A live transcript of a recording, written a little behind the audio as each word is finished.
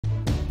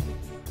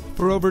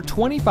For over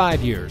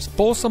 25 years,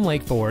 Folsom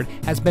Lake Ford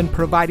has been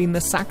providing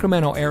the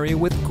Sacramento area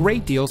with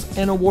great deals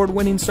and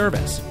award-winning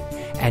service.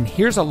 And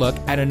here's a look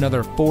at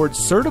another Ford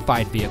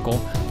certified vehicle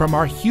from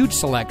our huge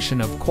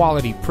selection of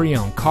quality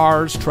pre-owned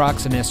cars,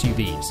 trucks, and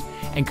SUVs,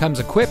 and comes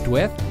equipped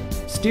with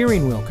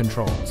steering wheel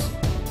controls,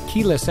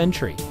 keyless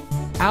entry,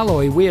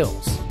 alloy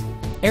wheels,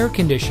 air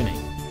conditioning,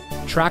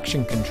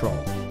 traction control,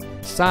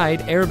 side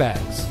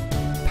airbags,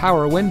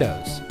 power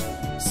windows,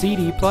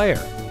 CD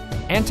player,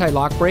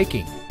 anti-lock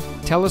braking,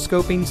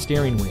 telescoping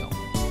steering wheel,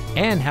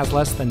 and has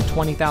less than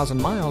 20,000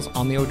 miles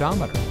on the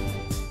odometer.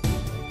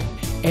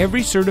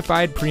 Every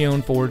certified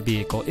pre-owned Ford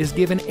vehicle is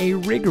given a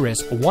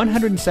rigorous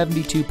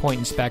 172-point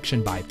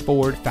inspection by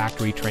Ford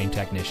factory-trained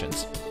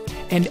technicians.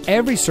 And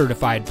every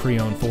certified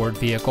pre-owned Ford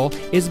vehicle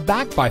is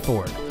backed by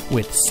Ford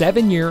with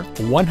 7-year,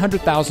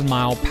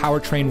 100,000-mile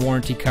powertrain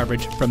warranty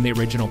coverage from the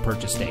original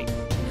purchase date.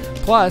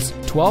 Plus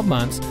 12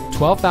 months,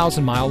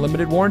 12,000-mile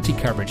limited warranty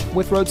coverage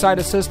with roadside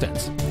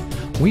assistance.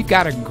 We've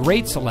got a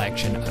great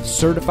selection of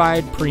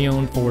certified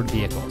pre-owned Ford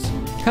vehicles.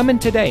 Come in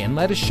today and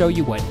let us show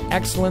you what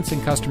excellence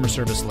in customer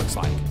service looks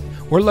like.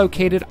 We're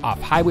located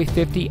off Highway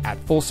 50 at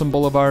Folsom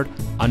Boulevard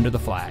under the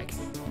flag.